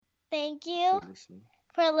Thank you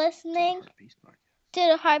for listening to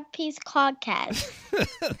the Heart Piece Podcast.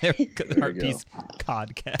 There we go. Heart Piece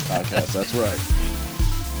Podcast. That's right.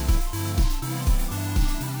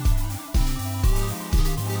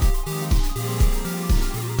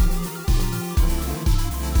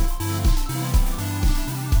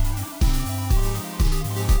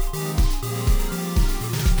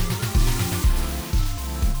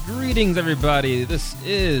 Greetings, everybody. This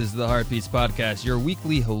is the Heart Piece Podcast, your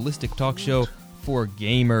weekly holistic talk show for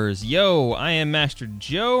gamers. Yo, I am Master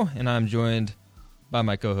Joe, and I'm joined by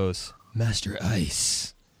my co-host, Master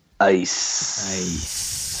Ice.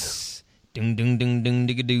 Ice. Ding, ding, ding, ding,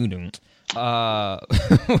 ding, ding, ding. I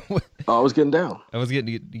was getting down. I was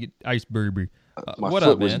getting to get Ice Baby. My what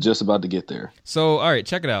foot up, was man? just about to get there. So, all right,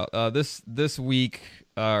 check it out. This week,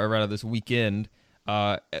 or rather this weekend,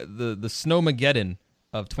 the Snowmageddon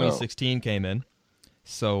of 2016 came in.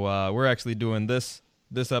 So we're actually doing this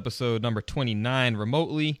episode number 29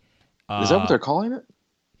 remotely. Is that what they're calling it?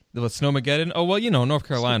 The Snowmageddon? Oh, well, you know, North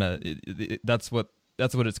Carolina, that's what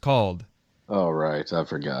it's called. Oh, right. I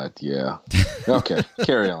forgot. Yeah. Okay.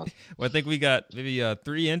 Carry on. Well, I think we got maybe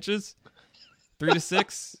 3 inches, 3 to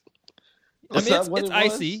 6. I Is mean, that what it's it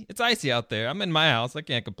was? icy. It's icy out there. I'm in my house. I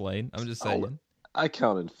can't complain. I'm just saying. I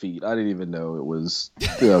counted feet. I didn't even know it was...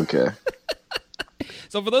 Okay.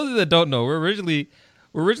 So for those of you that don't know, we're originally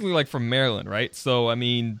like from Maryland, right? So I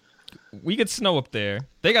mean, we get snow up there.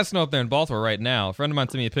 They got snow up there in Baltimore right now. A friend of mine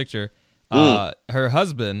sent me a picture. Her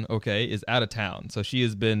husband, is out of town, so she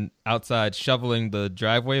has been outside shoveling the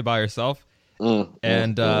driveway by herself.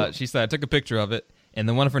 She said I took a picture of it, and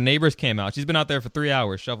then one of her neighbors came out. She's been out there for 3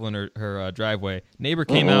 hours shoveling her driveway. Neighbor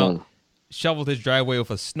came out, shoveled his driveway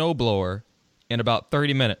with a snowblower in about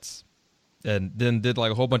 30 minutes. And then did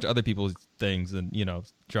like a whole bunch of other people's things and, you know,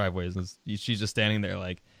 driveways. And she's just standing there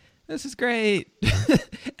like, this is great.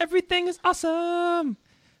 Everything is awesome.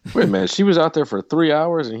 Wait a minute. She was out there for 3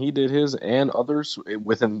 hours and he did his and others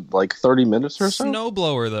within like 30 minutes or so?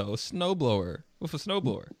 Snowblower, though. Snowblower. With a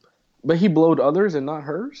snowblower. But he blowed others and not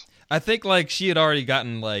hers? I think like she had already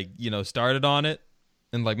gotten like, you know, started on it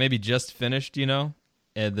and like maybe just finished, you know,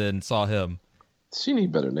 and then saw him. She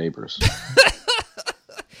need better neighbors.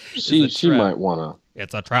 She might want to.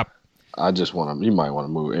 It's a trap. You might want to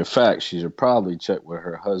move. In fact, she should probably check with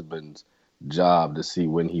her husband's job to see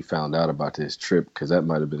when he found out about this trip, because that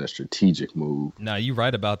might have been a strategic move. Nah, you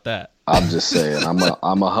right about that. I'm just saying,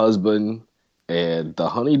 I'm a husband, and the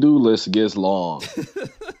honey-do list gets long.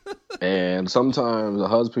 And sometimes a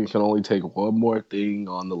husband can only take one more thing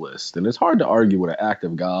on the list, and it's hard to argue with an act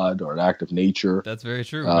of God or an act of nature. That's very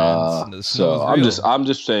true, man. So I'm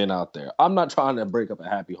just saying out there. I'm not trying to break up a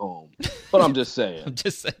happy home, but I'm just saying. I'm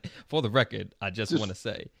just saying, for the record, I just want to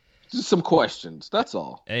say. Just some questions. That's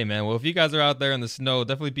all. Hey, man. Well, if you guys are out there in the snow,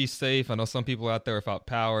 definitely be safe. I know some people out there without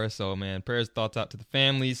power, so man, prayers, thoughts out to the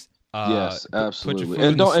families. Yes, absolutely. Put your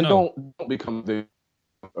food in the snow. Don't become victim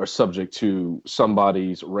or subject to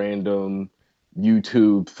somebody's random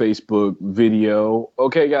YouTube, Facebook video.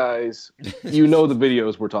 Okay, guys, you know the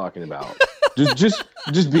videos we're talking about.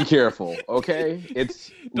 Just be careful. Okay,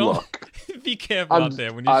 look. Be careful out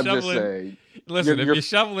there when you're shoveling. Listen, if you're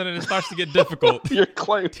shoveling and it starts to get difficult, you're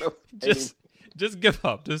claiming just give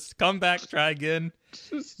up. Just come back, try again.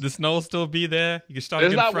 The snow will still be there. You can start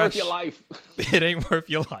again fresh. It's not worth your life. It ain't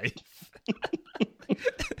worth your life.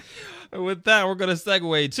 With that, we're gonna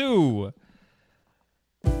segue to.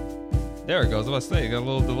 There it goes. I was saying, got a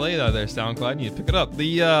little delay out there, SoundCloud. You need to pick it up.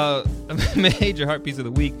 The major heart piece of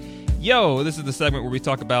the week. Yo, this is the segment where we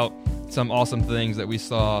talk about some awesome things that we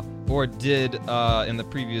saw or did in the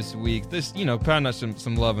previous week. This, you know, probably not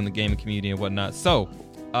some love in the gaming community and whatnot. So,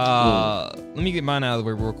 let me get mine out of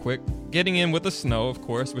the way real quick. Getting in with the snow, of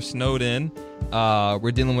course. We're snowed in.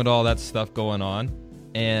 We're dealing with all that stuff going on.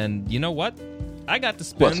 And you know what? I got to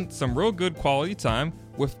spend some real good quality time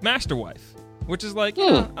with Master Wife, which is like,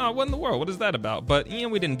 what in the world? What is that about? But, you know,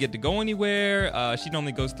 we didn't get to go anywhere. She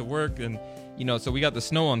normally goes to work, and, you know, so we got the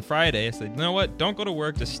snow on Friday. I said, you know what? Don't go to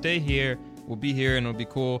work. Just stay here. We'll be here, and it'll be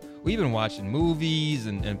cool. We've been watching movies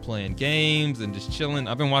and playing games and just chilling.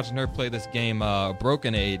 I've been watching her play this game,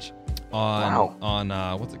 Broken Age, on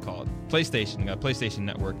what's it called? PlayStation. Got PlayStation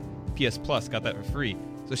Network. PS Plus. Got that for free.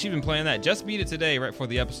 So she's been playing that. Just beat it today, right before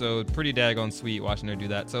the episode. Pretty daggone sweet watching her do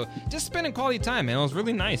that. So just spending quality time, man. It was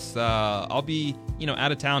really nice. I'll be, you know,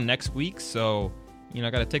 out of town next week, so, you know,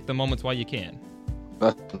 I got to take the moments while you can.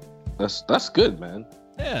 That's good, man.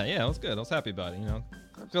 Yeah, it was good. I was happy about it, you know.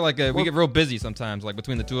 I feel like we get real busy sometimes, like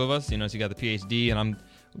between the two of us. You know, she got the PhD, and I'm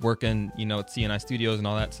working, at CNI Studios and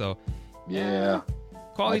all that. So yeah,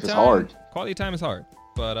 quality time. Hard. Quality time is hard.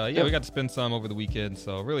 But we got to spend some over the weekend,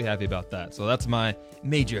 so really happy about that. So that's my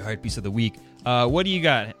major heart piece of the week. What do you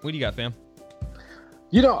got? What do you got, fam?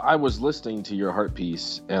 I was listening to your heart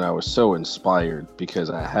piece, and I was so inspired because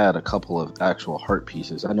I had a couple of actual heart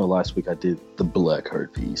pieces. I know last week I did the black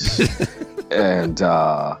heart piece. And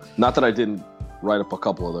not that I didn't write up a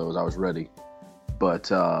couple of those. I was ready.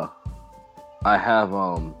 But I have,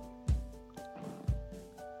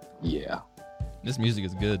 This music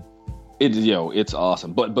is good. It's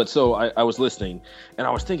awesome. But so I was listening, and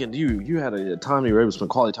I was thinking, you had a time you were able to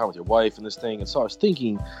spend quality time with your wife and this thing, and so I was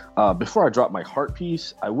thinking, before I drop my heart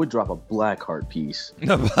piece, I would drop a black heart piece.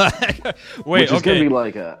 Wait, which is gonna be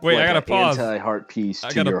like I gotta pause. Anti-heart piece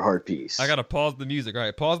to your heart piece. I gotta pause the music. All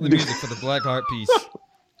right, pause the music for the black heart piece.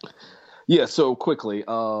 Yeah. So quickly,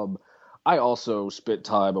 I also spent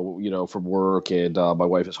time, from work, and my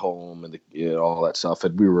wife is home, and all that stuff.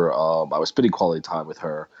 And I was spending quality time with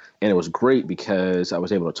her, and it was great because I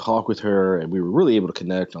was able to talk with her, and we were really able to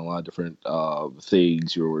connect on a lot of different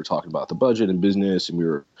things. We were talking about the budget and business,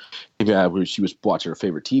 and she was watching her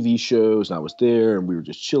favorite TV shows, and I was there, and we were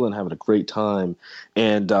just chilling, having a great time.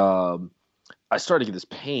 And I started to get this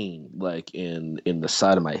pain, like in the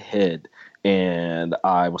side of my head. And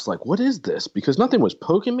I was like, what is this? Because nothing was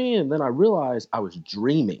poking me. And then I realized I was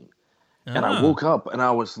dreaming. And I woke up and I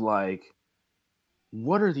was like,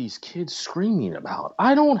 what are these kids screaming about?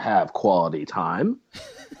 I don't have quality time.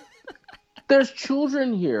 There's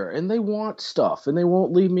children here and they want stuff and they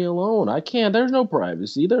won't leave me alone. I can't. There's no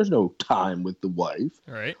privacy. There's no time with the wife.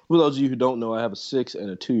 All right. For those of you who don't know, I have a 6 and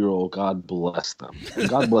a 2-year-old. God bless them. And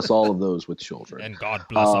God bless all of those with children. And God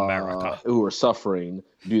bless America. Who are suffering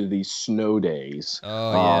due to these snow days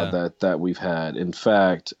that we've had. In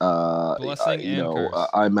fact, blessing and curse.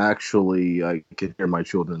 I'm actually, I can hear my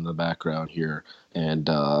children in the background here. And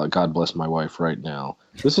God bless my wife right now.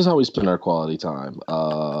 This is how we spend our quality time.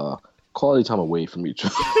 Quality time away from each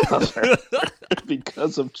other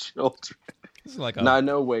because of children.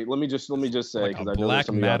 Wait. Let me just say, because I know there's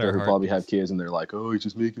some of you out there who probably have kids and they're like, "Oh, he's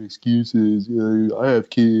just making excuses. I have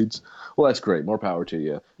kids." Well, that's great. More power to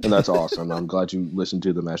you, and that's awesome. I'm glad you listened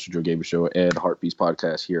to the Master Joe Gamer Show and Heartpiece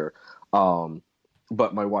podcast here.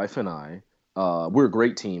 But my wife and I, we're a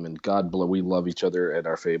great team, and God bless, we love each other and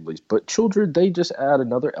our families. But children, they just add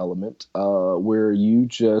another element where you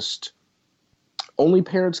just. Only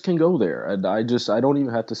parents can go there, and I don't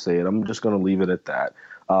even have to say it. I'm just going to leave it at that.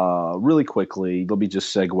 Really quickly, let me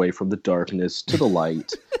just segue from the darkness to the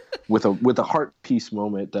light with a heart piece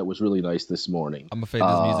moment that was really nice this morning. I'm gonna fade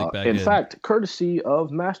this music back in. In fact, courtesy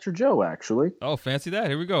of Master Joe, actually. Oh, fancy that!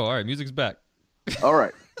 Here we go. All right, music's back. All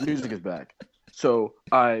right, music is back. So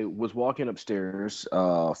I was walking upstairs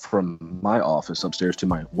from my office upstairs to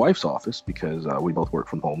my wife's office because we both work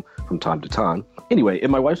from home from time to time. Anyway, in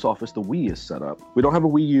my wife's office, the Wii is set up. We don't have a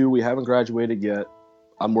Wii U. We haven't graduated yet.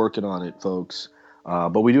 I'm working on it, folks.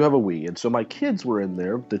 But we do have a Wii. And so my kids were in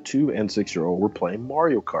there. The 2 and 6-year-old were playing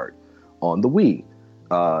Mario Kart on the Wii.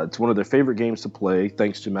 It's one of their favorite games to play,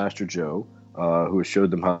 thanks to Master Joe, who has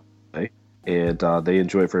showed them how to play. And they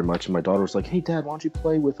enjoy it very much. And my daughter was like, "Hey, Dad, why don't you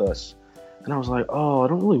play with us?" And I was like, "Oh, I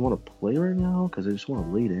don't really want to play right now because I just want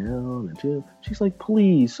to lay down." And she's like,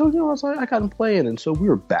 "Please." So, I was like, I got him playing. And so we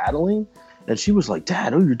were battling. And she was like,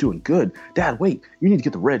 "Dad, you're doing good. Dad, wait, you need to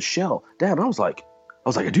get the red shell." Dad, and I was like,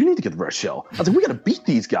 I do need to get the red shell. I was like, we got to beat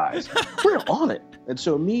these guys. We're on it. And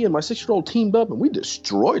so me and my 6-year-old teamed up and we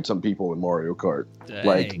destroyed some people in Mario Kart. Dang.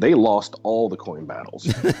 Like, they lost all the coin battles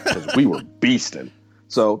because we were beasting.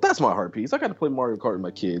 So that's my heart piece. I got to play Mario Kart with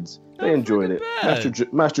my kids. They enjoyed it.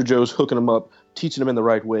 Master Joe's hooking them up, teaching them in the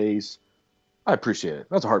right ways. I appreciate it.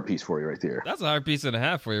 That's a heart piece for you right there. That's a heart piece and a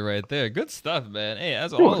half for you right there. Good stuff, man. Hey,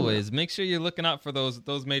 as always, make sure you're looking out for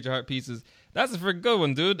those major heart pieces. That's a freaking good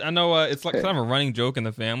one, dude. I know it's like kind of a running joke in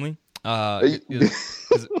the family.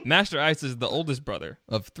 Master Ice is the oldest brother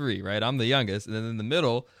of 3, right? I'm the youngest. And then in the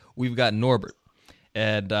middle, we've got Norbert.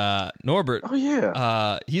 And Norbert,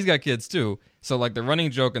 he's got kids too. So like the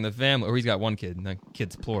running joke in the family, or he's got one kid, and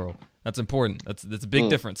kids plural. That's important. That's a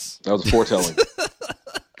big difference. That was a foretelling.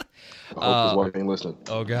 I hope his wife ain't listening.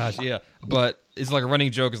 Oh gosh, yeah. But it's like a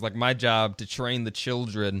running joke. It's like my job to train the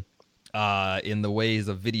children in the ways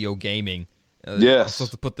of video gaming. Yes. I'm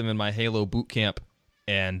supposed to put them in my Halo boot camp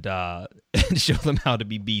and show them how to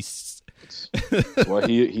be beasts. Well,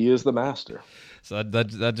 he is the master. So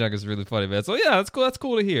that joke is really funny, man. So yeah, that's cool. That's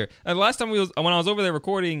cool to hear. And last time when I was over there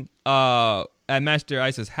recording at Master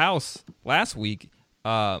Ice's house last week,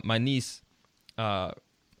 my niece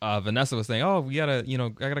Vanessa was saying, "Oh, I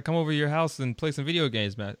gotta come over to your house and play some video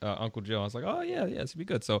games, Uncle Joe." I was like, "Oh yeah, it's be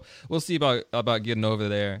good." So we'll see about getting over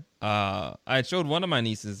there. I had showed one of my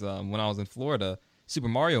nieces when I was in Florida Super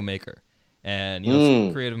Mario Maker, and it's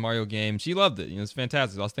a creative Mario game. She loved it. It's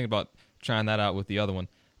fantastic. I was thinking about trying that out with the other one.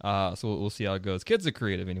 So we'll see how it goes. Kids are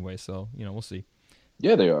creative anyway, so we'll see.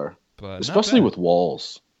 Yeah, they are. But especially with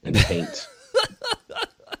walls and paint.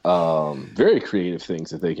 Very creative things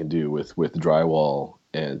that they can do with drywall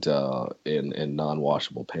and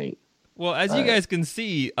non-washable paint. Well, as you guys can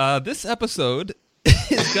see, this episode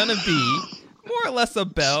is gonna be more or less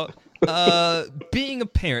about being a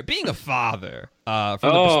parent, being a father, from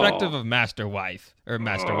the perspective of Master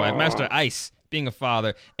Ice, being a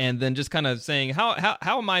father, and then just kind of saying how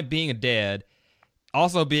am I being a dad,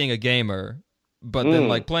 also being a gamer, but then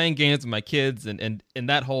like playing games with my kids and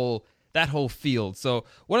that whole field. So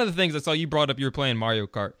one of the things I saw you brought up, you were playing Mario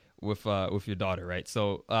Kart with your daughter, right?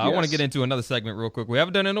 So I want to get into another segment real quick. We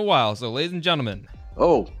haven't done it in a while, so ladies and gentlemen.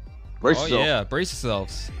 Brace yourself. Yeah, brace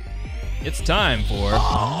yourselves. It's time for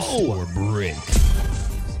Booster Break.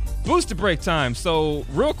 Booster Break time. So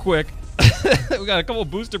real quick, we got a couple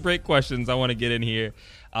Booster Break questions I want to get in here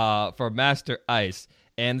for Master Ice.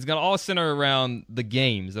 And it's going to all center around the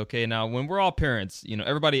games, okay? Now, when we're all parents,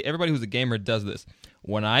 everybody who's a gamer does this.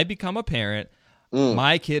 When I become a parent,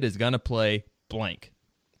 my kid is going to play blank.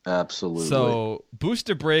 Absolutely. So,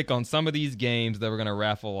 Booster Break on some of these games that we're going to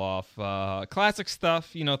raffle off. Classic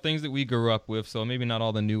stuff, things that we grew up with. So, maybe not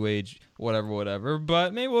all the new age, whatever.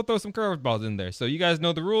 But maybe we'll throw some curveballs in there. So, you guys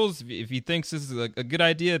know the rules. If he thinks this is a good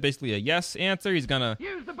idea, basically a yes answer, he's going to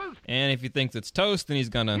use the boost. And if he thinks it's toast, then he's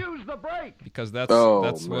going to use the break. Because that's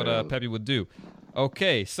what Peppy would do.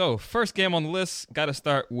 Okay, so first game on the list, got to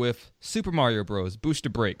start with Super Mario Bros. Booster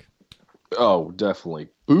Break. Oh, definitely.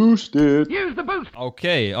 Boost it. Use the boost.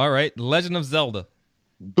 Okay, all right. Legend of Zelda.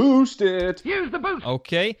 Boost it. Use the boost.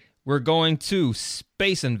 Okay, we're going to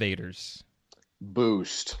Space Invaders.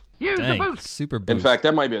 Boost. Use the boost. Super boost. In fact,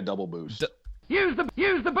 that might be a double boost. Use the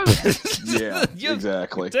boost. Yeah,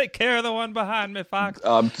 exactly. Take care of the one behind me, Fox.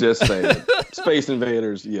 I'm just saying. Space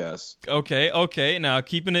Invaders, yes. Okay. Now,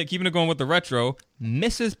 keeping it going with the retro,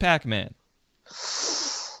 Mrs. Pac-Man.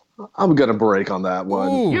 I'm going to break on that one.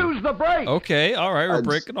 Ooh. Use the break. Okay, all right. We're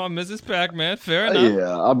breaking on Mrs. Pac-Man. Fair enough.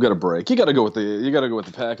 Yeah, I'm going to break. You got to go with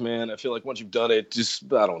the Pac-Man. I feel like once you've done it,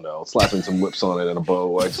 just, I don't know, slapping some lips on it and a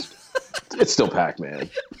bow. It's still Pac-Man.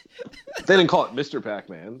 They didn't call it Mr.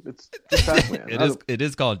 Pac-Man. It's just Pac-Man. It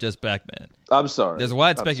is called just Pac-Man. I'm sorry. There's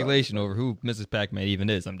wide speculation over who Mrs. Pac-Man even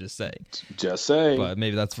is. I'm just saying. Just saying. But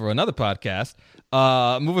maybe that's for another podcast.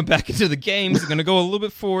 Moving back into the games, we're going to go a little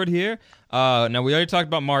bit forward here. Now, we already talked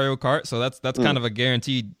about Mario Kart, so that's kind of a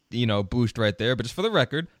guaranteed boost right there. But just for the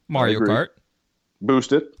record, Mario Kart.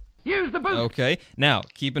 Boost it. Use the boost. Okay. Now,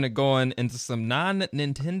 keeping it going into some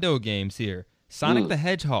non-Nintendo games here. Sonic the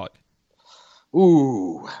Hedgehog.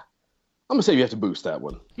 Ooh. I'm going to say you have to boost that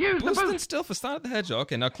one. Use the boost still for Sonic the Hedgehog.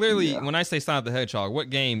 Okay, now clearly, when I say Sonic the Hedgehog, what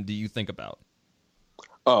game do you think about?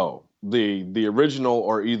 Oh, the original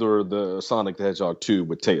or either the Sonic the Hedgehog 2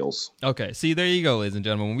 with Tails. Okay, see, there you go, ladies and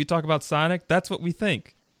gentlemen. When we talk about Sonic, that's what we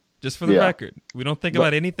think. Just for the record. We don't think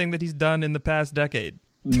about anything that he's done in the past decade.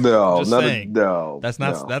 No,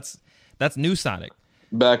 That's new Sonic.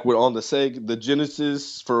 Back when on the Sega, the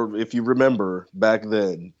Genesis, for if you remember back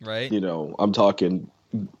then, right? I'm talking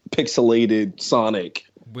pixelated Sonic.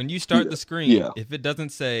 When you start the screen, if it doesn't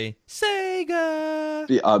say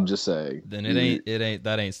Sega, I'm just saying, then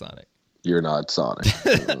that ain't Sonic. You're not Sonic.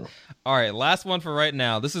 All right, last one for right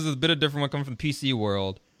now. This is a bit of a different one coming from the PC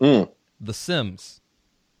world. The Sims.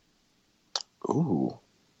 Ooh.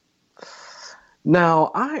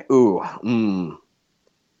 Now I'm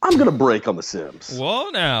gonna break on The Sims. Whoa,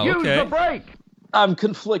 now, okay. Use the break. I'm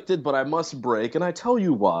conflicted, but I must break, and I tell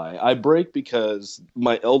you why. I break because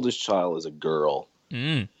my eldest child is a girl,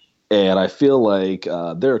 and I feel like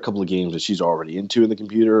there are a couple of games that she's already into in the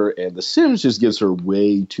computer, and The Sims just gives her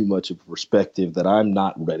way too much of a perspective that I'm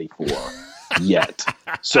not ready for yet.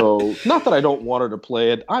 So, not that I don't want her to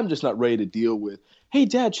play it, I'm just not ready to deal with, hey,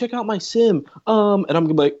 Dad, check out my Sim, and I'm gonna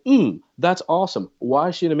be like, that's awesome. Why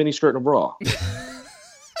is she in a mini skirt and a bra?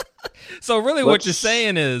 So really what you're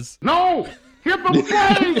saying is... No! Hit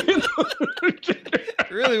the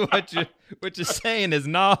play! Really what you're saying is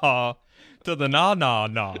nah to the nah.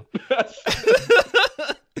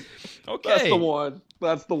 Okay.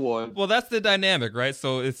 That's the one. Well, that's the dynamic, right?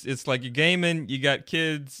 So it's like you're gaming, you got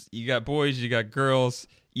kids, you got boys, you got girls.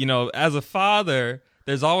 As a father...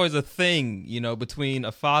 There's always a thing, between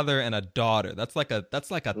a father and a daughter. That's like a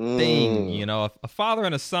thing, A father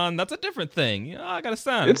and a son, that's a different thing. I got a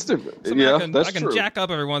son. It's different. I can jack up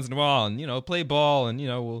every once in a while and, play ball and,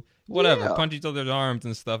 we'll punch each other's arms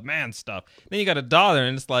and stuff, man stuff. Then you got a daughter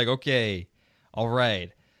and it's like, okay, all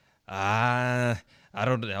right. I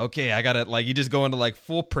don't know. Okay, I gotta you just go into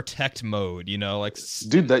full protect mode, dude. I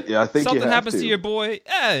think something happens to your boy.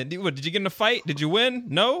 What, did you get in a fight? Did you win?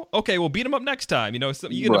 No. Okay, well, beat him up next time. You get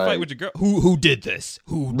in a fight with your girl. Who did this?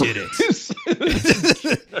 Who did it?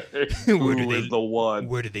 Who is the one?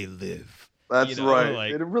 Where do they live? That's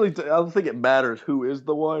right. It really, I don't think it matters who is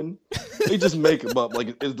the one. They just make them up.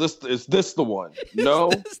 Is this the one?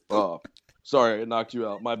 No. Oh, sorry, I knocked you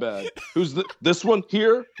out. My bad. Who's this one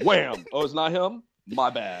here? Wham! Oh, it's not him. My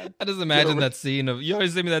bad. I just imagine that scene of you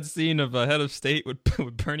always see me that scene of Head of State with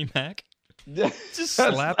Bernie Mac, just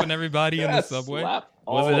slapping everybody in the subway.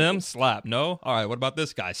 Was it him? Slap. No. All right. What about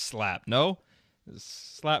this guy? Slap. No.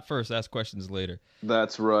 Slap first. Ask questions later.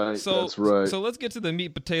 That's right. That's right. So let's get to the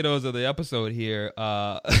meat potatoes of the episode here.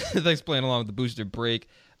 Thanks for playing along with the booster break.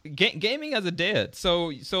 Gaming as a dad.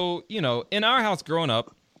 So in our house growing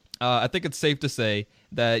up, I think it's safe to say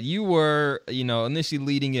that you were, initially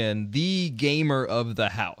leading in the gamer of the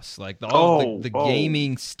house. The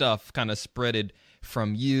gaming stuff kind of spreaded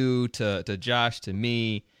from you to Josh to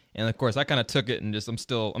me. And of course, I kind of took it and I'm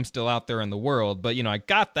still out there in the world. But, I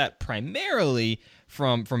got that primarily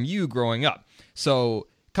from you growing up. So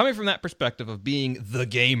coming from that perspective of being the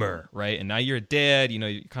gamer, right? And now you're a dad,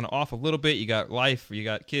 you're kind of off a little bit. You got life, you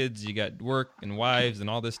got kids, you got work and wives and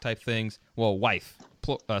all this type things. Well, wife.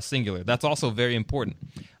 Singular. That's also very important.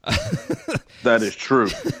 That is true.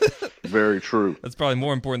 Very true. That's probably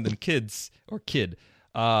more important than kids or kid.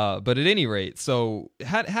 But at any rate, so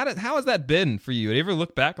how has that been for you? Did you ever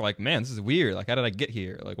look back man, this is weird. How did I get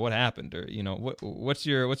here? What happened? Or what's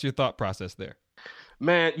your thought process there?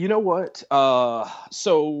 Man, you know what?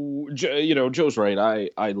 So Joe's right.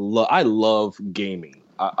 I love gaming.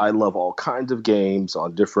 I love all kinds of games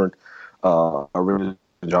on different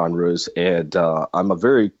genres, and I'm a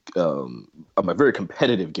very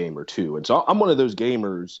competitive gamer too. And so I'm one of those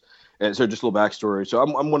gamers. And so just a little backstory. So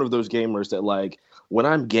I'm one of those gamers that when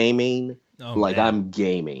I'm gaming, I'm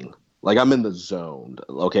gaming, I'm in the zone.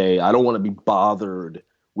 Okay, I don't want to be bothered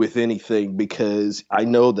with anything because I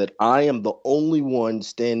know that I am the only one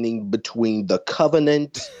standing between the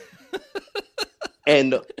Covenant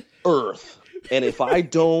and Earth. And if I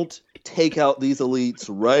don't take out these elites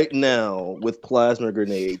right now with plasma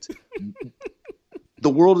grenades, the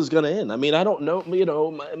world is going to end. I mean, I don't know,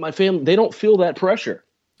 my family, they don't feel that pressure.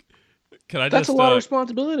 That's a lot of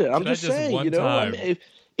responsibility. I'm just saying,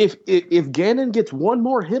 if Ganon gets one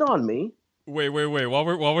more hit on me. Wait. While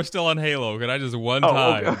we're still on Halo, can I just one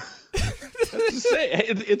time? Okay. Just say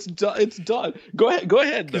it's done. It's done. Go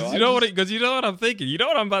ahead. Because you know what I'm thinking. You know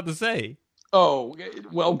what I'm about to say. Oh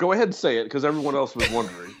well, go ahead and say it because everyone else was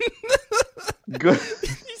wondering. Go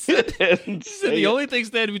ahead and say the only thing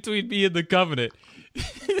standing between me and the Covenant.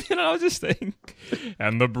 And I was just saying,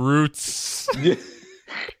 and the brutes.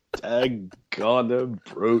 Tag God, the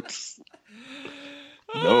brutes.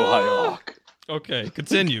 No Hyok. Okay,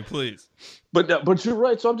 continue, please. But you're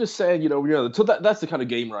right. So I'm just saying, so that's the kind of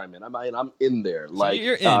gamer I'm in. I'm in there. So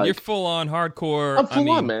you're in. You're full on hardcore. I'm full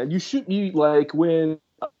on, man. You shoot me when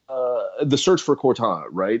the search for Cortana,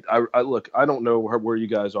 right? I look. I don't know where you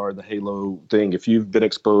guys are in the Halo thing. If you've been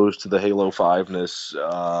exposed to the Halo 5-ness,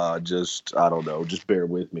 I don't know. Just bear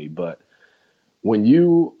with me. But when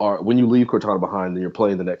you leave Cortana behind and you're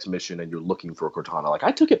playing the next mission and you're looking for Cortana,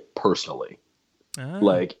 I took it personally.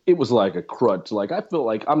 Oh. It was like a crutch. I feel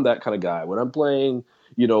like I'm that kind of guy when I'm playing,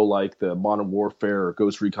 the Modern Warfare or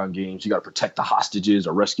Ghost Recon games. You got to protect the hostages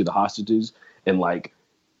or rescue the hostages, and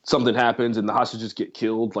something happens and the hostages get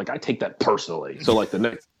killed. I take that personally. So the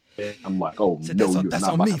next day, I'm like, oh no, you're not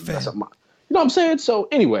on me, fam. You know what I'm saying? So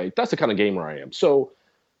anyway, that's the kind of gamer I am. So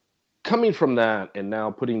coming from that and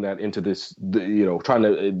now putting that into this,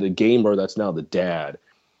 the gamer that's now the dad,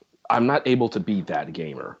 I'm not able to be that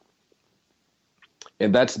gamer.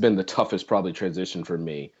 And that's been the toughest probably transition for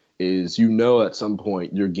me is, at some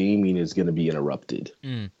point your gaming is going to be interrupted.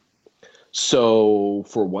 Mm. So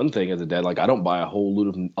for one thing, as a dad, I don't buy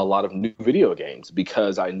a lot of new video games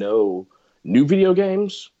because I know new video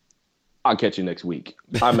games, I'll catch you next week.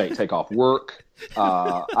 I might take off work.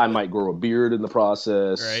 I might grow a beard in the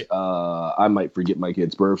process. Right. I might forget my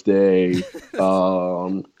kid's birthday.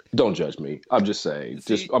 Don't judge me. I'm just saying.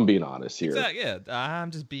 I'm being honest here. Exactly, yeah,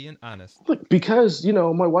 I'm just being honest. Look, because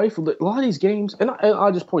my wife, a lot of these games, and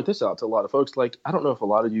I just point this out to a lot of folks. I don't know if a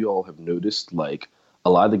lot of you all have noticed. A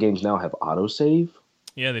lot of the games now have autosave.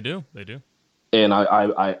 Yeah, they do. They do. And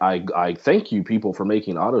I thank you people for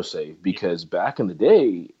making autosave because back in the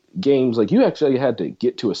day, games you actually had to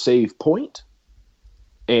get to a save point,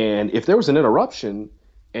 and if there was an interruption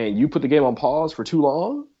and you put the game on pause for too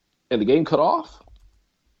long and the game cut off.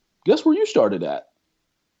 Guess where you started at?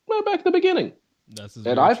 Right back at the beginning.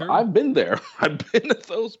 And I've been there. I've been at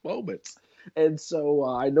those moments. And so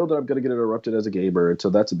I know that I'm going to get interrupted as a gamer. And so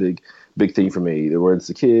that's a big thing for me. Whether it's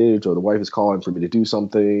the kids or the wife is calling for me to do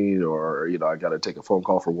something, or, I got to take a phone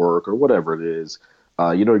call for work or whatever it is,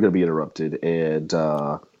 you're going to be interrupted. And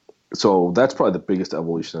so that's probably the biggest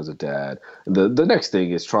evolution as a dad. The next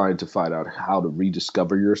thing is trying to find out how to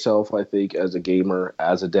rediscover yourself, I think, as a gamer,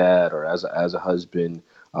 as a dad, or as a husband,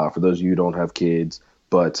 for those of you who don't have kids.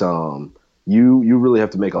 But you really have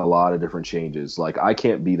to make a lot of different changes. Like, I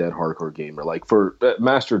can't be that hardcore gamer. Like, for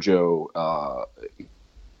Master Joe,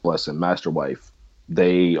 bless him, Master Wife,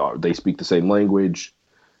 they speak the same language.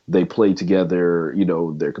 They play together.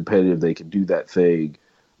 They're competitive. They can do that thing.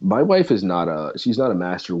 My wife she's not a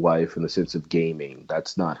master wife in the sense of gaming.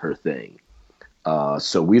 That's not her thing.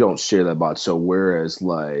 So we don't share that bond. So whereas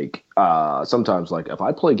like sometimes like if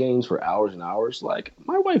I play games for hours and hours, like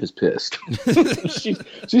my wife is pissed.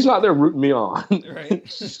 she's not there rooting me on. Right.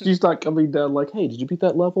 She's not coming down like, hey, did you beat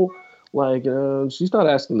that level? Like she's not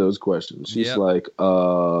asking those questions. She's like,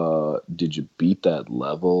 did you beat that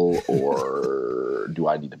level, or do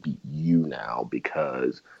I need to beat you now?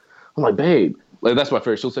 Because I'm like, babe. Like, that's my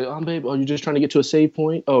favorite. She'll say, babe, you're just trying to get to a save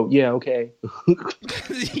point? Oh, yeah, okay.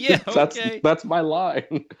 Yeah, okay. That's my line.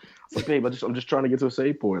 It's like, babe, I'm just trying to get to a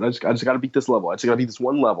save point. I just got to beat this level. I just got to beat this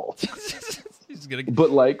one level. But,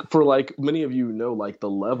 like, for, like, many of you know, like, the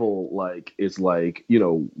level, like, is, like,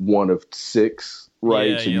 1 of 6, right?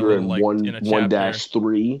 Yeah, so you're in like,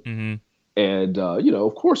 1-3. Mm-hmm. And,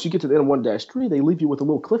 of course, you get to the end of 1-3, they leave you with a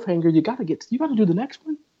little cliffhanger. You got to do the next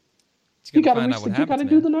one. You got to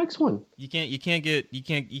do the next one. You can't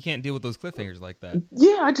deal with those cliffhangers like that.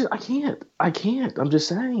 Yeah, I can't. I'm just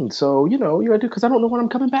saying. So, you got to do, because I don't know when I'm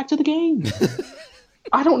coming back to the game.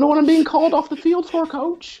 I don't know when I'm being called off the field for,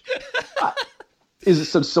 coach. Is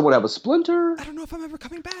it someone have a splinter? I don't know if I'm ever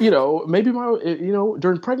coming back. Maybe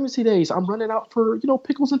during pregnancy days, I'm running out for,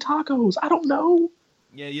 pickles and tacos. I don't know.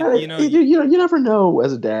 Yeah, you never know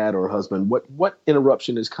as a dad or a husband what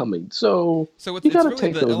interruption is coming. So it's you got to really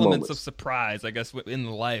take the those elements moments of surprise, I guess, in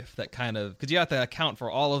life that kind of, because you have to account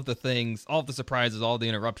for all of the things, all of the surprises, all the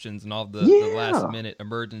interruptions, and all the last minute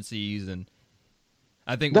emergencies. And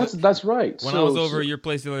I think that's right. When I was over at your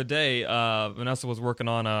place the other day, Vanessa was working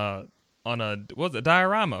on a what was it,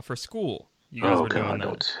 diorama for school. You guys were doing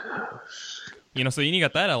that. So you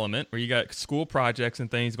got that element where you got school projects and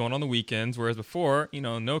things going on the weekends, whereas before,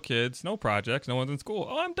 no kids, no projects, no one's in school.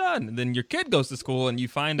 Oh, I'm done. And then your kid goes to school, and you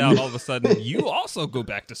find out all of a sudden you also go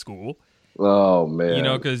back to school. Oh, man.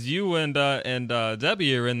 Because you and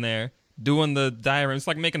Debbie are in there doing the diorama. It's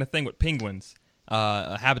like making a thing with penguins.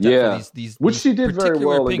 A habitat for these which she did very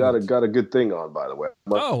well penguins. And got a good thing on, by the way.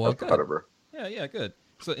 Well, proud of her. Yeah, good.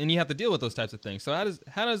 So, and you have to deal with those types of things. So how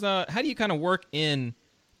do you kind of work in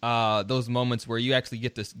those moments where you actually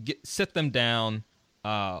get to sit them down?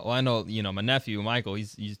 I know, my nephew Michael,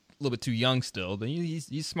 he's a little bit too young still, but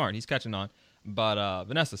he's smart, he's catching on. But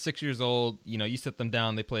Vanessa, 6 years old, you sit them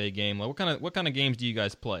down, they play a game. Like, what kind of games do you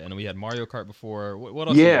guys play? I know we had Mario Kart before. What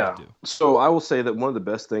else do you guys do? So I will say that one of the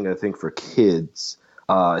best things I think for kids,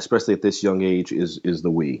 especially at this young age, is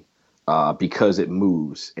the Wii, because it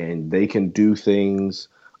moves and they can do things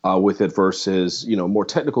with it versus, more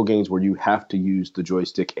technical games where you have to use the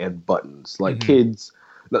joystick and buttons. Like kids,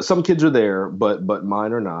 some kids are there, but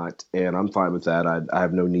mine are not, and I'm fine with that. I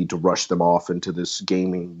have no need to rush them off into this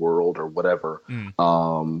gaming world or whatever.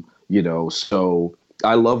 So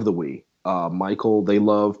I love the Wii. Michael, they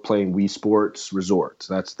love playing Wii Sports Resort.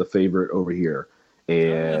 That's the favorite over here.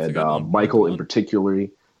 And Michael in particular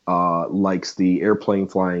likes the airplane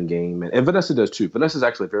flying game, and Vanessa does too. Vanessa's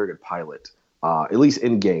actually a very good pilot. At least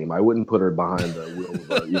in game, I wouldn't put her behind the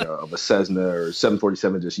wheel of a Cessna or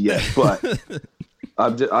 747 just yet. But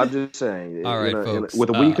I'm just saying, all right, folks,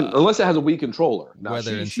 with a Wii, unless it has a Wii controller. Now,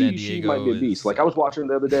 weather in San Diego, she might be a beast. Like I was watching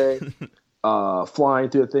the other day, flying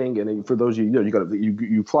through a thing, and for those of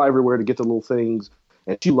you fly everywhere to get the little things,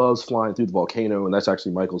 and she loves flying through the volcano, and that's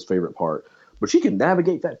actually Michael's favorite part. But she can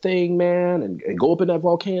navigate that thing, man, and go up in that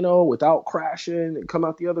volcano without crashing and come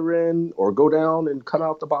out the other end, or go down and come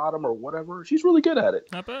out the bottom or whatever. She's really good at it.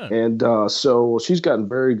 Not bad. And so she's gotten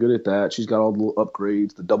very good at that. She's got all the little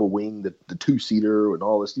upgrades, the double wing, the two-seater, and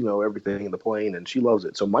all this, everything in the plane, and she loves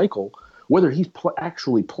it. So Michael, whether he's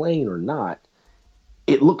actually playing or not,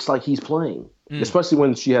 it looks like he's playing, especially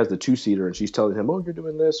when she has the two-seater and she's telling him, oh, you're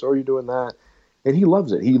doing this or you're doing that. And he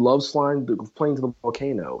loves it. He loves playing to the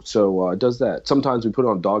volcano. So does that. Sometimes we put it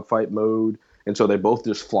on dogfight mode, and so they both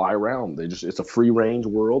just fly around. It's a free range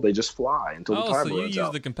world. They just fly until the timer runs out. So you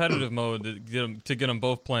use the competitive mode to get them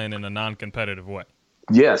both playing in a non-competitive way.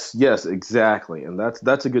 Yes, exactly, and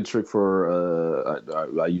that's a good trick for.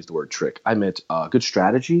 I used the word trick. I meant good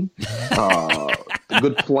strategy,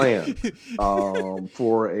 good plan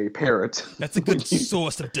for a parent. That's a good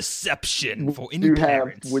source of deception for any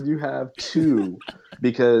parents. When you have two,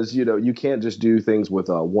 because you can't just do things with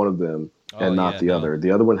one of them and not the other.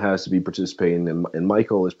 The other one has to be participating, and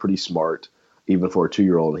Michael is pretty smart, even for a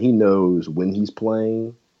 2-year-old. And he knows when he's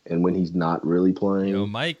playing and when he's not really playing.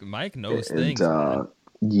 Mike knows things.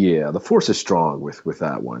 Yeah, the force is strong with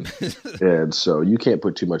that one, and so you can't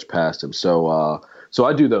put too much past him. So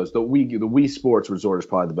I do those. The Wii Sports Resort is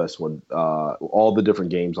probably the best one. All the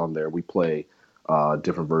different games on there, we play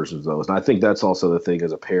different versions of those, and I think that's also the thing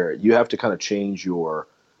as a parent. You have to kind of change your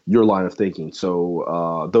line of thinking.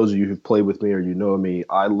 So those of you who've played with me or me,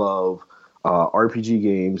 I love RPG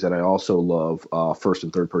games, and I also love first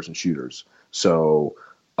and third person shooters. So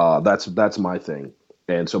that's my thing.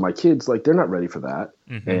 And so my kids, they're not ready for that,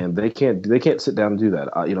 and they can't sit down and do that.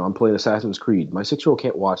 I'm playing Assassin's Creed. My 6-year-old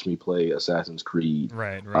can't watch me play Assassin's Creed,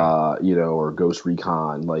 right. Or Ghost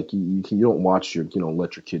Recon. You don't watch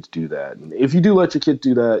let your kids do that. And if you do let your kids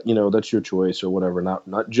do that, that's your choice or whatever.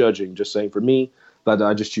 Not judging, just saying for me that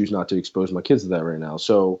I just choose not to expose my kids to that right now.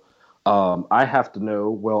 So I have to know.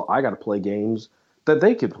 Well, I got to play games that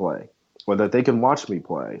they can play, or that they can watch me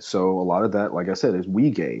play. So a lot of that, like I said, is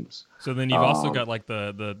Wii games. So then you've also got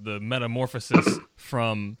the metamorphosis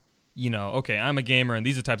from, okay, I'm a gamer and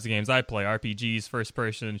these are the types of games I play, RPGs, first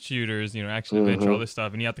person shooters, action adventure, all this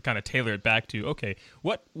stuff, and you have to kind of tailor it back to, okay,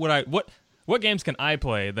 what games can I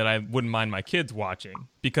play that I wouldn't mind my kids watching?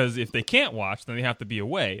 Because if they can't watch, then they have to be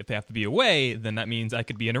away. If they have to be away, then that means I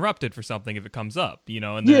could be interrupted for something if it comes up,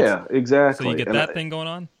 and yeah, exactly. So you get that thing going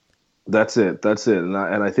on? That's it. And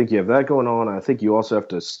I think you have that going on. I think you also have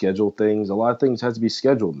to schedule things. A lot of things has to be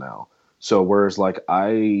scheduled now. So whereas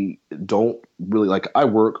I don't really I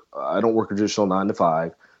don't work a traditional 9 to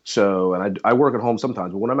 5. So, and I work at home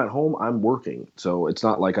sometimes, but when I'm at home, I'm working. So it's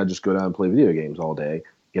not like I just go down and play video games all day,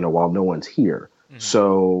 while no one's here. Mm-hmm.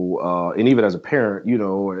 So, and even as a parent,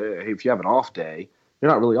 if you have an off day,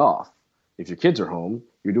 you're not really off. If your kids are home,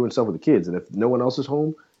 you're doing stuff with the kids. And if no one else is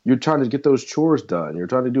home, you're trying to get those chores done. You're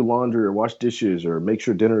trying to do laundry or wash dishes or make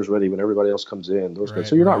sure dinner is ready when everybody else comes in.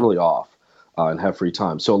 So you're not really off and have free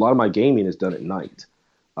time. So a lot of my gaming is done at night.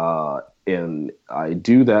 And I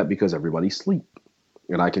do that because everybody's asleep.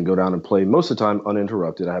 And I can go down and play most of the time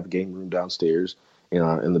uninterrupted. I have a game room downstairs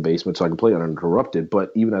in the basement so I can play uninterrupted.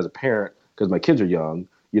 But even as a parent, because my kids are young,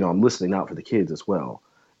 I'm listening out for the kids as well.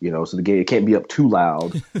 So the game, it can't be up too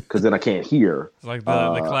loud because then I can't hear. It's like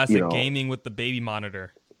the classic gaming with the baby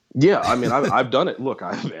monitor. Yeah, I mean, I've done it. Look,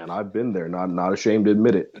 I've been there. Not ashamed to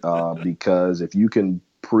admit it. Because if you can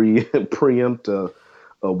preempt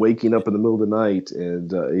waking up in the middle of the night, and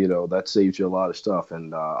that saves you a lot of stuff.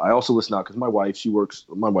 And I also listen out because my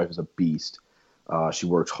wife is a beast. She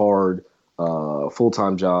works hard,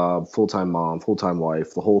 full-time job, full-time mom, full-time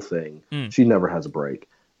wife, the whole thing. She never has a break.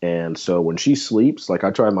 And so when she sleeps,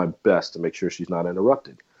 I try my best to make sure she's not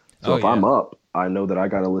interrupted. So if I'm up, I know that I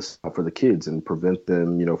got to listen out for the kids and prevent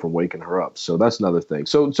them, from waking her up. So that's another thing.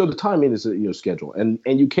 So the timing is, schedule. And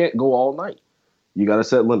you can't go all night. You got to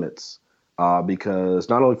set limits because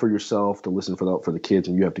not only for yourself to listen for the kids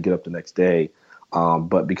and you have to get up the next day,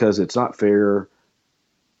 but because it's not fair.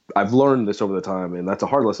 I've learned this over the time, and that's a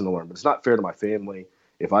hard lesson to learn, but it's not fair to my family.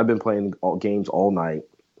 If I've been playing games all night,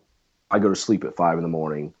 I go to sleep at 5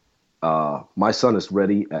 a.m. My son is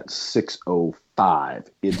ready at 6:05.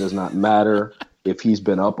 It does not matter if he's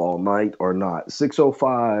been up all night or not.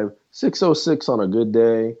 6:05, 6:06 on a good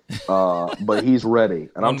day, but he's ready.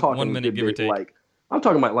 And I'm talking 1 minute, give or take. I'm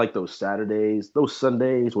talking about those Saturdays, those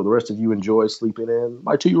Sundays where the rest of you enjoy sleeping in.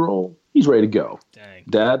 My 2-year-old, he's ready to go. Dang.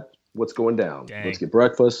 Dad, what's going down? Dang. Let's get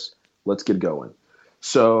breakfast. Let's get going.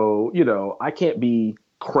 So, I can't be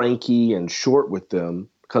cranky and short with them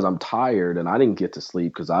because I'm tired and I didn't get to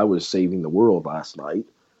sleep because I was saving the world last night.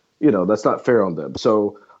 That's not fair on them.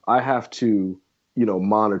 So I have to,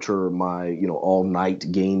 monitor my, all night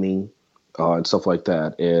gaming and stuff like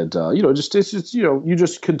that. And, you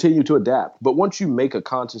just continue to adapt. But once you make a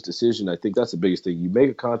conscious decision, I think that's the biggest thing. You make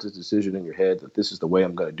a conscious decision in your head that this is the way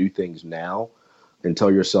I'm going to do things now, and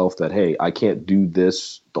tell yourself that, hey, I can't do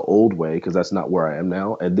this the old way because that's not where I am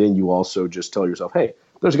now. And then you also just tell yourself, hey,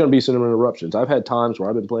 there's going to be some interruptions. I've had times where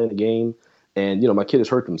I've been playing a game and, my kid has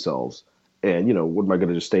hurt themselves. And, what am I going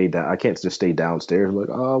to just stay down? I can't just stay downstairs. I'm like,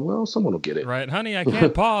 well, someone will get it. Right. Honey, I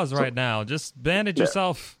can't pause right now. Just bandage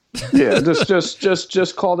yourself. Yeah,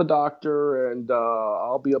 just call the doctor and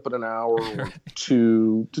I'll be up in an hour or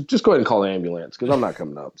two. Just go ahead and call the ambulance because I'm not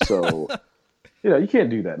coming up. So, You can't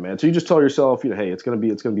do that, man. So you just tell yourself, hey, it's gonna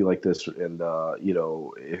be like this, and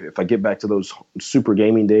if I get back to those super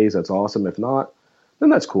gaming days, that's awesome. If not, then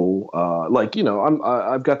that's cool.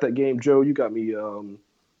 I've got that game, Joe. You got me.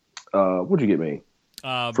 What'd you get me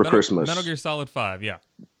for Christmas? Metal Gear Solid 5. Yeah,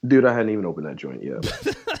 dude, I hadn't even opened that joint yet.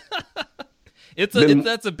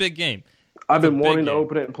 That's a big game. I've been wanting to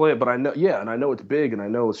open it and play it, but I know, and I know it's big, and I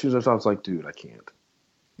know as soon as I was like, dude, I can't.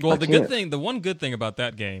 Well, the one good thing about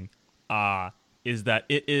that game, is that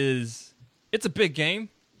it's a big game,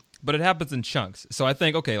 but it happens in chunks. So I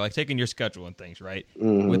think, okay, like taking your schedule and things, right?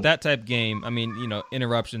 Mm-hmm. With that type of game, I mean,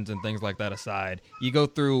 interruptions and things like that aside, you go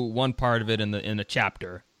through one part of it in a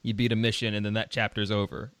chapter, you beat a mission, and then that chapter's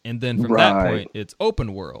over, and then from that point, it's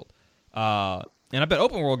open world. And I bet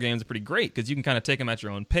open world games are pretty great because you can kind of take them at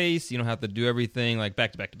your own pace. You don't have to do everything like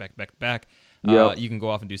back to back to back to back to back. Yep. You can go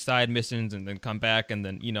off and do side missions and then come back, and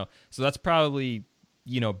then so that's probably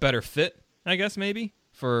better fit, I guess, maybe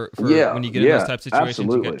for when you get in those type of situations.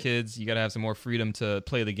 Absolutely. You got kids, you got to have some more freedom to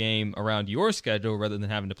play the game around your schedule rather than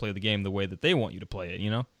having to play the game the way that they want you to play it.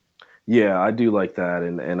 Yeah, I do like that,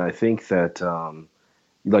 and I think that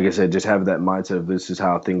like I said, just have that mindset of this is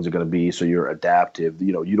how things are going to be, so you're adaptive.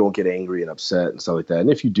 You don't get angry and upset and stuff like that.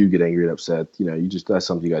 And if you do get angry and upset, that's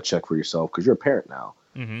something you got to check for yourself because you're a parent now.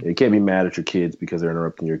 Mm-hmm. You can't be mad at your kids because they're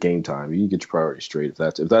interrupting your game time. You get your priorities straight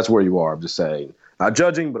if that's where you are. I'm just saying, not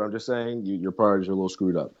judging, but I'm just saying your priorities are a little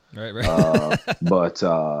screwed up. Right. And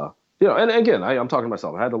again, I'm talking to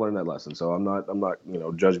myself. I had to learn that lesson, so I'm not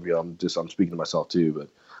judging you. I'm speaking to myself too. But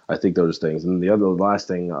I think those things. And the last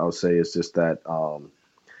thing I'll say is just that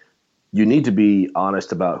you need to be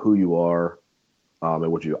honest about who you are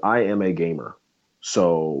and what you do. I am a gamer.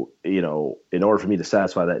 So, in order for me to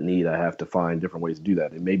satisfy that need, I have to find different ways to do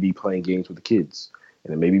that. It may be playing games with the kids,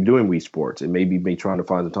 and it may be doing Wii Sports. It may be me trying to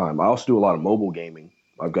find the time. I also do a lot of mobile gaming.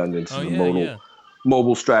 I've gotten into some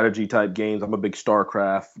mobile strategy type games. I'm a big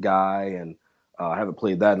StarCraft guy, and I haven't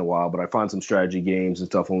played that in a while, but I find some strategy games and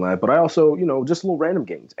stuff like that. But I also, just little random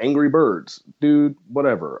games. Angry Birds. Dude,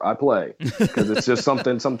 whatever. I play. Because it's just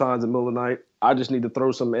something sometimes in the middle of the night, I just need to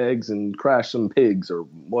throw some eggs and crash some pigs or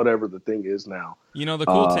whatever the thing is now. The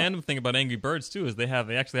cool tandem thing about Angry Birds, too, is they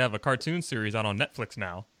actually have a cartoon series out on Netflix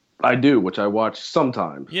now. I do, which I watch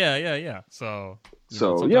sometimes. Yeah. So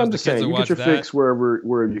I'm just saying, you get your fix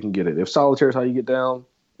wherever you can get it. If solitaire is how you get down,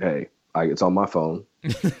 hey, it's on my phone.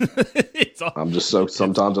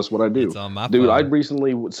 Sometimes that's what I do. It's on my Dude, phone. I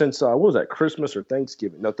recently, since what was that, Christmas or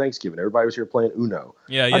Thanksgiving? No, Thanksgiving. Everybody was here playing Uno.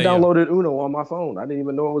 Yeah. I downloaded Uno on my phone. I didn't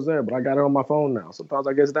even know it was there, but I got it on my phone now. Sometimes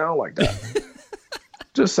I get down like that.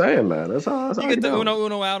 Just saying, man. That's how you get the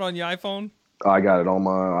Uno out on your iPhone? I got it on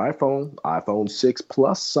my iPhone 6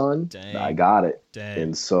 Plus, son. Dang. I got it. Dang.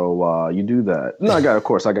 And so you do that. And I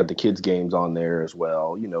got the kids games on there as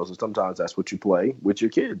well. So sometimes that's what you play with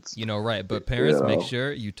your kids. Right. But parents, make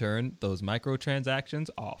sure you turn those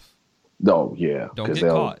microtransactions off. Oh, yeah. Don't get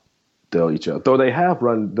caught. They'll eat you up. Though they have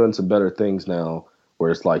done some better things now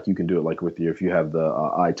where it's like you can do it like if you have the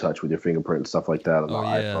iTouch with your fingerprint and stuff like that on the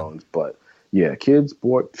iPhones. But yeah, kids,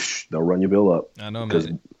 boy, they'll run your bill up. I know,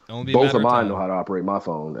 man. Both of mine know how to operate my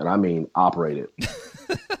phone, and I mean operate it.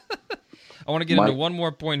 I want to get into one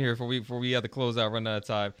more point here before we have to close out, run out of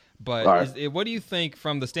time. But what do you think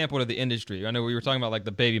from the standpoint of the industry? I know we were talking about like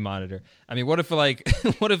the baby monitor. I mean, what if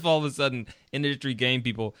all of a sudden industry game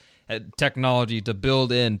people had technology to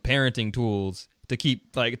build in parenting tools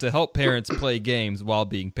to help parents play games while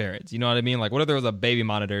being parents? You know what I mean? Like, what if there was a baby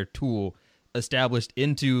monitor tool established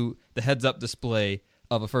into the heads-up display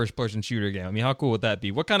of a first-person shooter game? I mean, how cool would that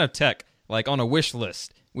be? What kind of tech, like on a wish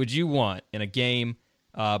list, would you want in a game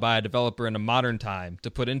by a developer in a modern time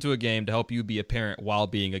to put into a game to help you be a parent while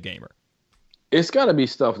being a gamer? It's got to be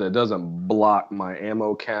stuff that doesn't block my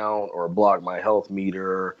ammo count or block my health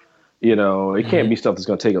meter. It can't be stuff that's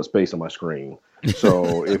going to take up space on my screen.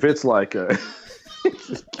 So if it's like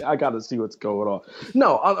I got to see what's going on.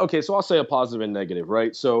 No, okay, so I'll say a positive and negative,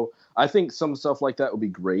 right? So I think some stuff like that would be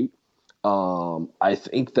great. I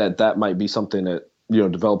think that might be something that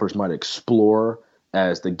developers might explore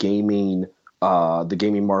as the gaming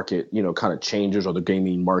market kind of changes, or the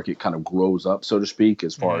gaming market kind of grows up, so to speak,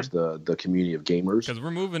 as far as the community of gamers. Because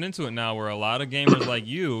we're moving into it now, where a lot of gamers like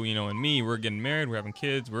you, and me, we're getting married, we're having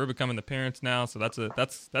kids, we're becoming the parents now. So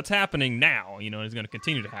that's happening now. And it's going to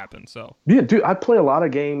continue to happen. So yeah, dude, I play a lot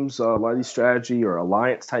of games, a lot of these strategy or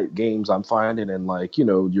alliance type games. I'm finding, and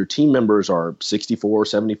your team members are 64,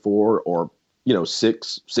 74, or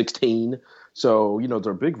 16. So, there's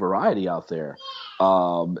a big variety out there.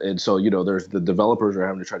 And so, there's the developers are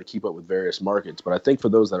having to try to keep up with various markets. But I think for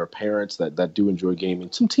those that are parents that do enjoy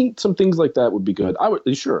gaming, some things like that would be good. I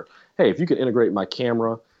would, sure. hey, if you could integrate my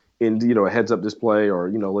camera in, a heads-up display,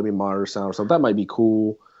 or let me monitor sound or something, that might be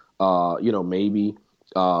cool. Maybe.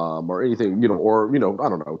 Or anything, or I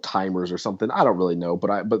don't know, timers or something. I don't really know,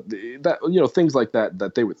 but that things like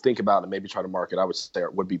that they would think about and maybe try to market, I would say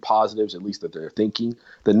would be positives, at least that they're thinking.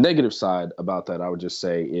 The negative side about that, I would just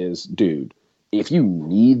say, is, dude, if you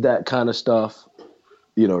need that kind of stuff,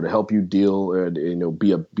 to help you deal and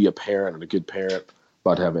be a parent and a good parent.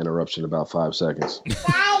 About to have an interruption in about 5 seconds.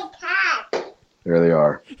 There they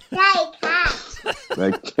are.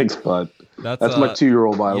 Thanks, bud. That's my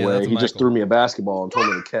 2-year-old, by the way. He just threw me a basketball and told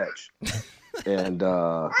me to catch. And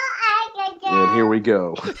here we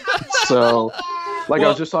go. So, I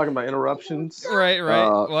was just talking about interruptions. Right.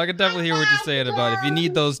 Well, I can definitely hear what you're saying about it. If you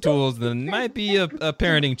need those tools, then it might be a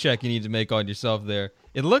parenting check you need to make on yourself there.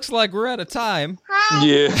 It looks like we're out of time.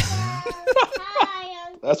 Yeah.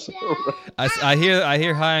 That's right. I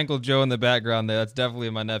hear Hi Uncle Joe in the background there. That's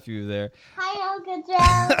definitely my nephew there. Hi, Uncle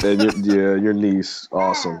Joe. And your niece.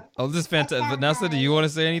 Awesome. Oh, this is fantastic. Vanessa, do you want to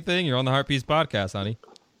say anything? You're on the Heart Piece podcast, honey.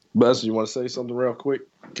 Vanessa, you want to say something real quick?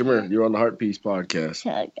 Come here. You're on the Heart Piece podcast.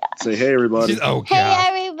 Say hey, everybody. Hey,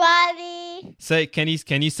 everybody. Say, can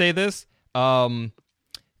you say this?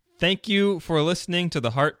 Thank you for listening to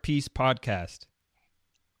the Heart Piece podcast.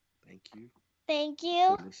 Thank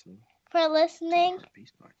you for listening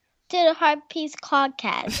to the Heart Piece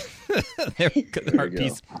podcast. There we go, the Heart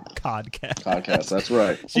Piece podcast. Podcast, that's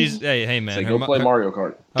right. Hey man. Say, go play Mario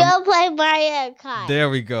Kart. Go play Mario Kart. There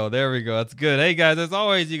we go. That's good. Hey guys, as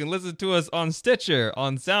always, you can listen to us on Stitcher,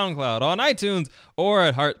 on SoundCloud, on iTunes, or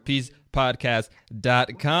at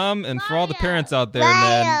heartpiecePodcast.com. And for all the parents out there,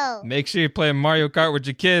 man, make sure you play Mario Kart with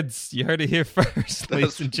your kids. You heard it here first,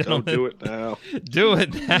 ladies and gentlemen. Do it now. Do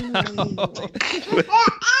it now.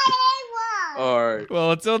 All right.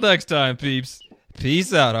 Well, until next time, peeps.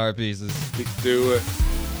 Peace out, Heart Pieces. Do it.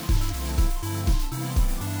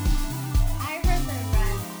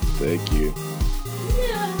 Thank you.